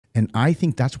And I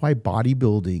think that's why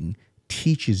bodybuilding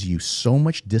teaches you so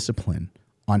much discipline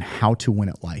on how to win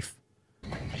at life.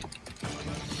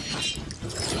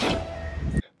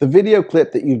 The video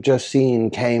clip that you've just seen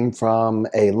came from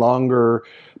a longer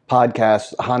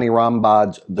podcast, Hany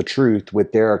Rambod's The Truth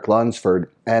with Derek Lunsford.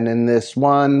 And in this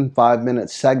 5-minute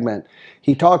segment,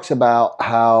 he talks about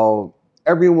how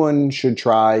everyone should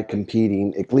try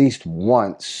competing at least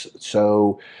once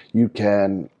so you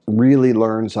can really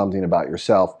learn something about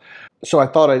yourself. So I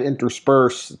thought I'd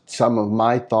intersperse some of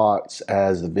my thoughts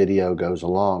as the video goes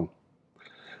along.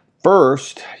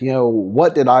 First,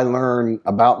 what did I learn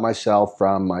about myself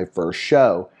from my first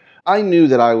show? I knew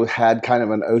that I had kind of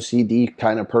an OCD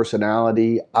kind of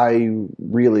personality. I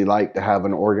really like to have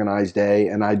an organized day,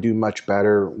 and I do much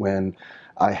better when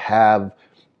I have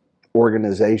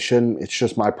organization. It's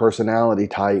just my personality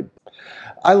type.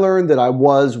 I learned that I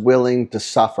was willing to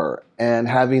suffer, and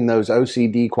having those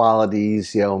OCD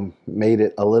qualities, made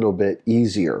it a little bit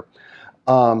easier.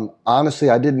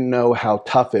 Honestly, I didn't know how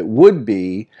tough it would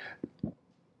be.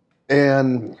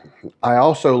 And I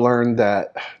also learned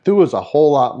that there was a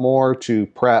whole lot more to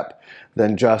prep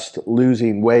than just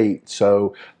losing weight.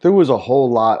 So there was a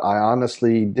whole lot I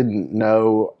honestly didn't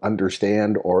know,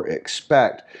 understand, or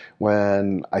expect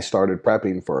when I started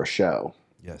prepping for a show.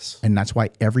 Yes. And that's why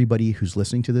everybody who's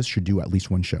listening to this should do at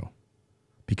least one show.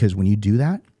 Because when you do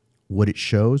that, what it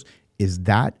shows is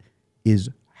that is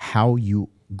how you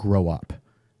grow up.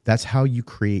 That's how you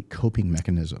create coping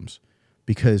mechanisms.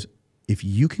 Because if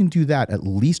you can do that at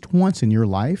least once in your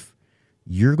life,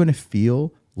 you're going to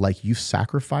feel like you've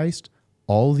sacrificed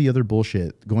all the other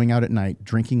bullshit, going out at night,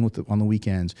 drinking on the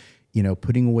weekends,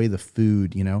 putting away the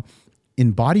food,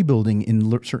 In bodybuilding,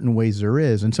 in certain ways there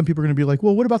is. And some people are going to be like,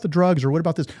 well, what about the drugs or what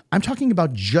about this? I'm talking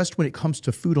about just when it comes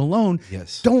to food alone.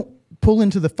 Yes. Don't pull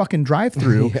into the fucking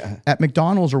drive-thru at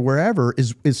McDonald's or wherever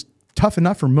is tough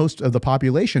enough for most of the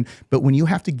population. But when you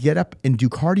have to get up and do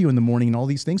cardio in the morning and all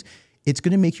these things, it's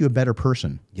going to make you a better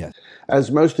person. Yes.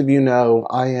 As most of you know,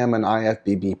 I am an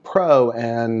IFBB pro,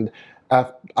 and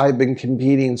I've been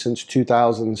competing since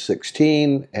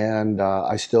 2016, and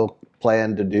I still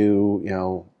plan to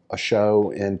do, a show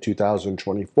in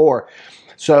 2024.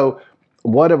 So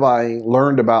what have I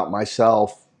learned about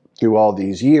myself through all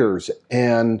these years?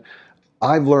 And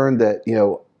I've learned that,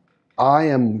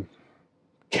 I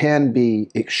can be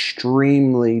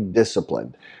extremely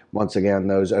disciplined. Once again,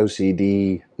 those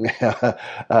OCD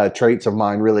traits of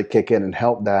mine really kick in and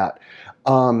help that.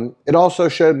 It also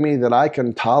showed me that I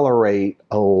can tolerate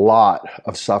a lot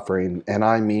of suffering, and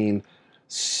I mean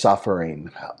suffering,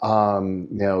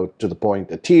 to the point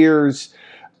of tears.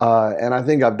 And I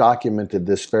think I've documented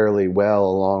this fairly well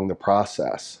along the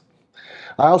process.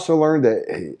 I also learned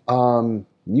that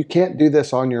you can't do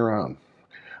this on your own.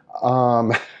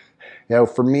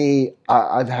 For me,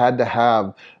 I've had to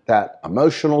have that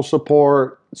emotional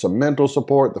support, some mental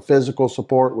support, the physical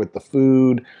support with the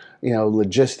food,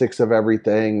 logistics of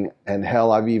everything. And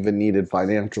hell, I've even needed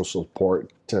financial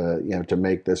support to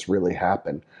make this really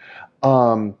happen.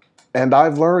 And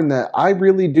I've learned that I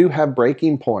really do have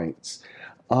breaking points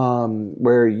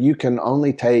where you can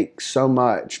only take so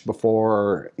much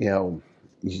before, you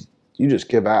just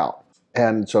give out.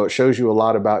 And so it shows you a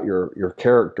lot about your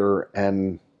character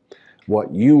and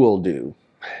what you will do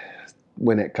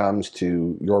when it comes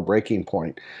to your breaking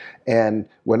point. And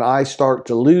when I start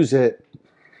to lose it,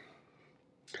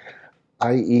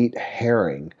 I eat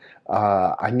herring.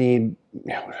 I need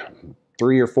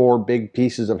 3 or 4 big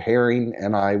pieces of herring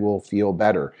and I will feel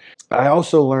better. I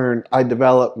also learned, I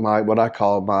developed what I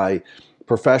call my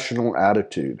professional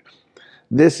attitude.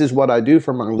 This is what I do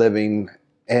for my living,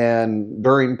 and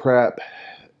during prep,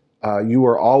 you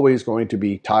are always going to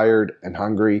be tired and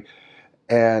hungry,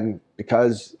 and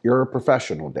because you're a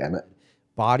professional, damn it.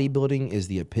 Bodybuilding is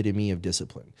the epitome of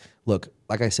discipline. Look,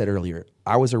 like I said earlier,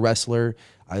 I was a wrestler.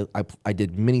 I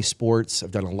did many sports.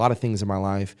 I've done a lot of things in my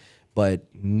life, but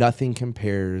nothing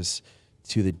compares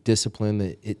to the discipline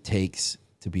that it takes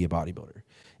to be a bodybuilder.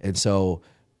 And so,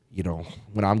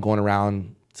 when I'm going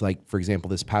around, to, like, for example,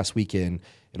 this past weekend,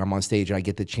 and I'm on stage and I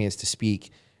get the chance to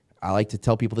speak, I like to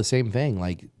tell people the same thing.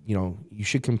 Like, you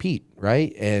should compete,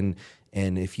 right? And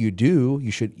if you do,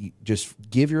 you should just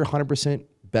give your 100%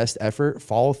 best effort,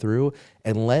 follow through,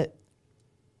 and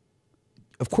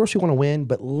of course we want to win,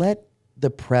 but let the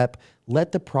prep,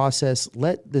 let the process,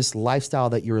 let this lifestyle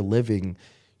that you're living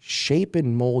shape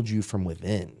and mold you from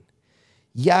within.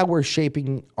 Yeah, we're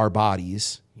shaping our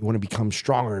bodies. You want to become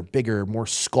stronger, bigger, more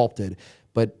sculpted,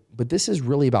 but this is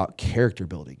really about character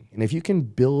building. And if you can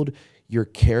build your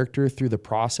character through the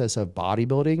process of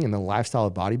bodybuilding and the lifestyle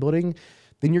of bodybuilding,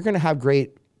 then you're going to have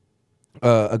great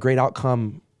a great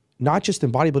outcome, not just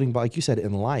in bodybuilding, but like you said,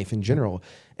 in life in general.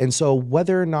 And so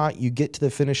whether or not you get to the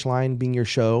finish line being your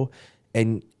show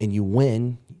and you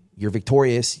win, you're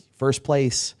victorious, first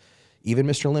place, even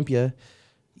Mr. Olympia,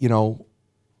 you know,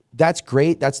 that's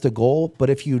great. That's the goal. But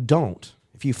if you don't,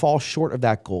 if you fall short of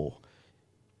that goal,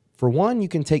 for one, you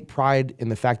can take pride in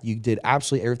the fact that you did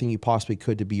absolutely everything you possibly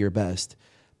could to be your best,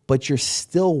 but you're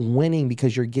still winning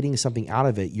because you're getting something out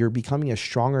of it. You're becoming a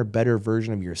stronger, better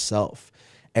version of yourself.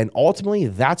 And ultimately,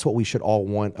 that's what we should all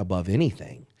want above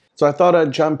anything. So I thought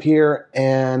I'd jump here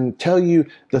and tell you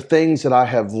the things that I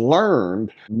have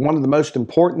learned. One of the most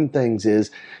important things is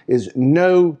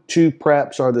no two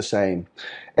preps are the same.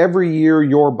 Every year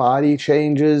your body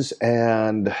changes,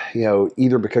 and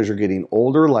either because you're getting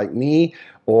older like me,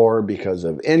 or because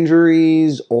of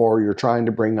injuries, or you're trying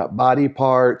to bring up body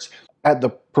parts. At the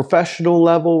professional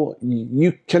level,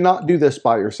 you cannot do this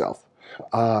by yourself.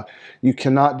 You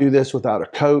cannot do this without a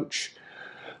coach.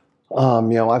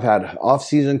 I've had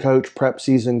off-season coach, prep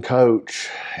season coach.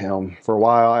 For a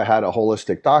while I had a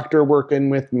holistic doctor working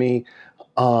with me.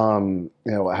 I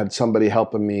had somebody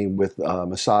helping me with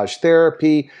massage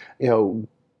therapy,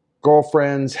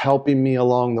 girlfriends helping me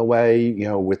along the way,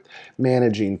 with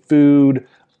managing food,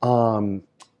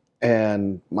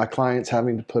 and my clients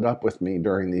having to put up with me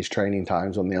during these training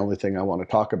times when the only thing I want to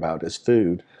talk about is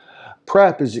food.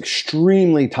 Prep is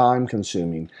extremely time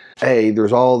consuming.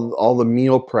 There's all the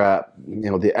meal prep,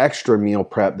 the extra meal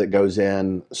prep that goes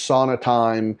in, sauna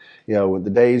time, with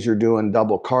the days you're doing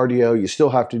double cardio, you still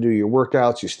have to do your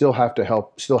workouts, you still have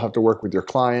to work with your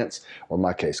clients, or in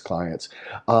my case, clients.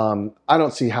 I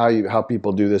don't see how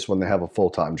people do this when they have a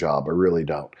full-time job. I really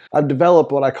don't. I've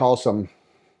developed what I call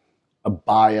a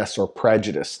bias or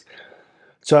prejudice.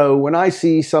 So when I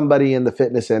see somebody in the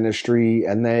fitness industry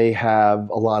and they have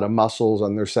a lot of muscles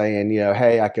and they're saying,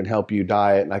 hey, I can help you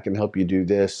diet and I can help you do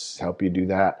this, help you do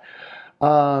that.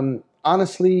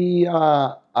 Honestly,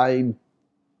 I'm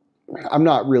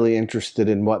not really interested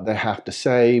in what they have to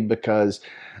say, because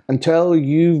until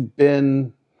you've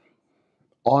been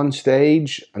on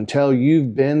stage, until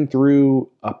you've been through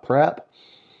a prep,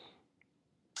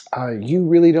 you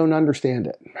really don't understand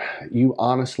it. You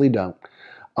honestly don't.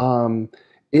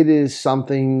 It is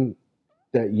something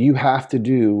that you have to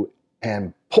do,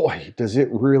 and boy, does it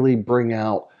really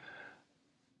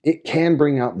it can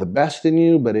bring out the best in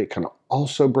you, but it can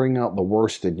also bring out the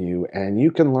worst in you, and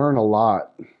you can learn a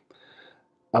lot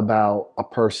about a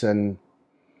person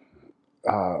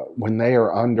when they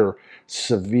are under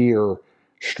severe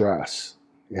stress.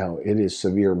 It is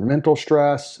severe mental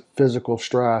stress, physical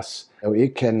stress.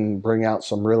 It can bring out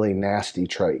some really nasty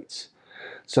traits.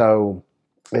 So,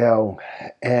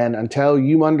 and until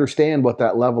you understand what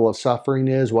that level of suffering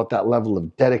is, what that level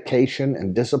of dedication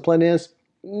and discipline is,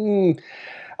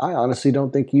 I honestly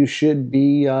don't think you should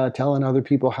be telling other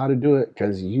people how to do it,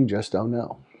 because you just don't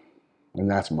know. And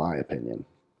that's my opinion.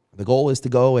 The goal is to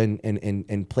go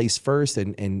and place first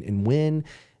and win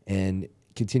and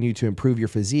continue to improve your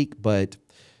physique, but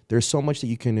there's so much that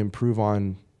you can improve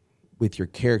on with your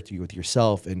character, with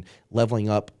yourself, and leveling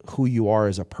up who you are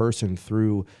as a person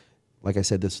through, like I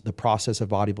said, the process of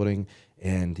bodybuilding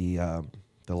and the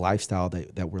lifestyle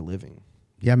that we're living.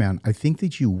 Yeah, man. I think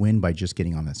that you win by just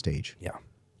getting on that stage. Yeah.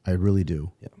 I really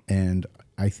do. Yeah. And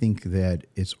I think that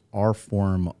it's our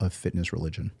form of fitness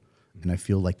religion. And I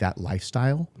feel like that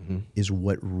lifestyle is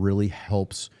what really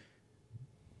helps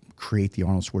create the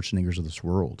Arnold Schwarzeneggers of this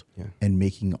world, and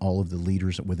making all of the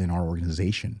leaders within our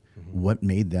organization, what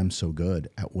made them so good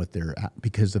at what they're at,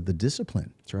 because of the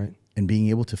discipline. That's right. And being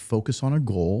able to focus on a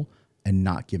goal and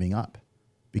not giving up,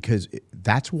 because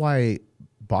that's why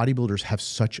bodybuilders have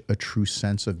such a true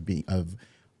sense of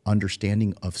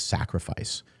understanding of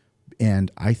sacrifice. And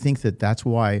I think that that's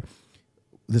why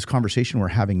this conversation we're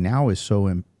having now is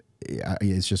so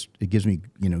it gives me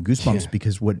goosebumps,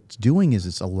 because what it's doing is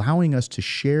it's allowing us to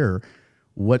share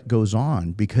what goes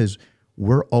on, because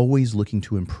we're always looking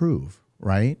to improve,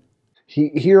 right?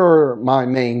 Here are my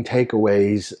main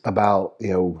takeaways about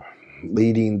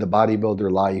leading the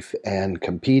bodybuilder life and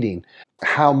competing.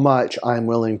 How much I'm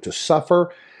willing to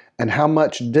suffer and how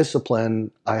much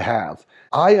discipline I have.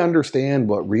 I understand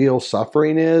what real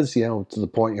suffering is, to the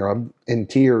point I'm in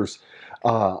tears.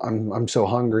 I'm so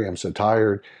hungry, I'm so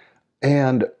tired.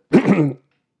 And I'm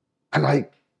a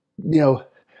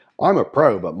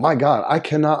pro, but my God, I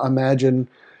cannot imagine.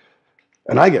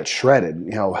 And I get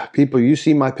shredded. People, you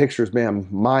see my pictures, man,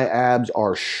 my abs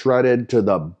are shredded to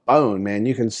the bone,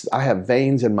 man. I have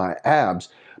veins in my abs,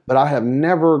 but I have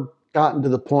never gotten to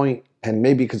the point, and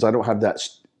maybe because I don't have that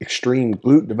extreme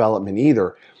glute development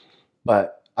either,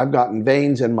 but I've gotten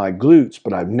veins in my glutes,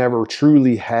 but I've never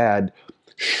truly had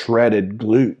shredded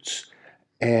glutes.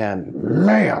 And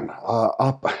man,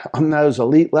 up on those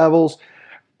elite levels,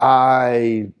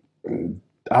 I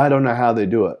don't know how they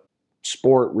do it.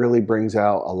 Sport really brings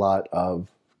out a lot of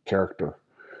character,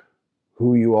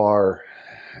 who you are,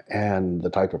 and the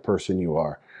type of person you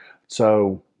are.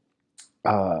 So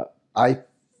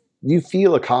you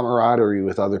feel a camaraderie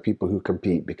with other people who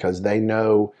compete because they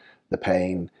know the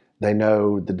pain, they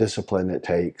know the discipline it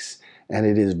takes, and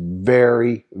it is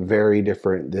very, very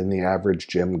different than the average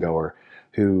gym goer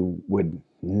who would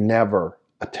never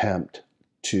attempt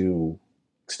to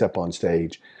step on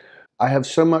stage. I have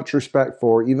so much respect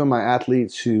for even my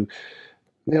athletes who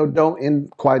don't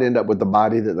quite end up with the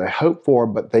body that they hope for,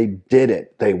 but they did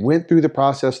it. They went through the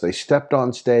process. They stepped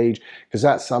on stage, because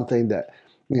that's something that,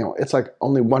 it's like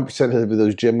only 1% of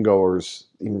those gym goers,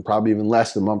 probably even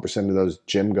less than 1% of those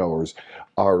gym goers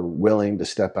are willing to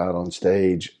step out on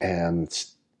stage and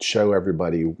show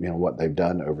everybody, what they've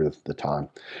done over the time.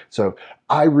 So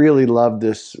I really love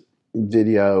this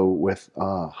video with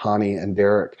Hany and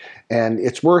Derek, and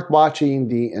it's worth watching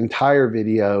the entire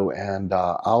video, and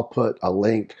I'll put a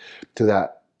link to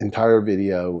that entire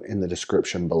video in the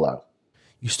description below.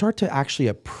 You start to actually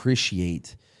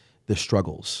appreciate the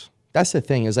struggles. That's the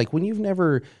thing, is like when you've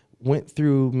never went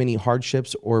through many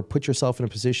hardships or put yourself in a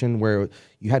position where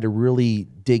you had to really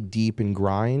dig deep and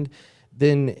grind,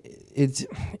 then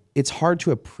it's hard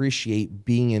to appreciate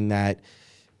being in that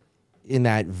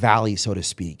valley, so to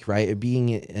speak, right? Being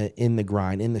in the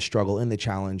grind, in the struggle, in the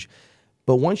challenge.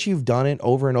 But once you've done it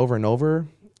over and over and over,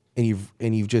 and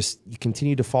you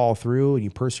continue to fall through and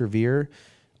you persevere,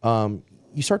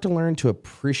 you start to learn to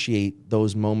appreciate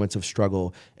those moments of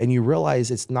struggle, and you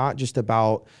realize it's not just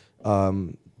about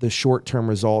the short-term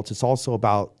results. It's also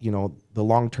about the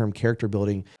long-term character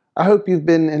building. I hope you've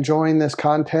been enjoying this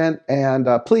content, and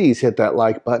please hit that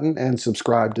like button and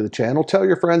subscribe to the channel. Tell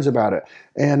your friends about it.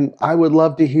 And I would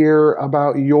love to hear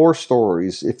about your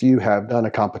stories if you have done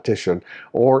a competition,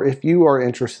 or if you are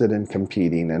interested in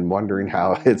competing and wondering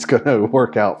how it's going to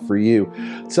work out for you.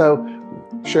 So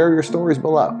share your stories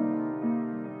below.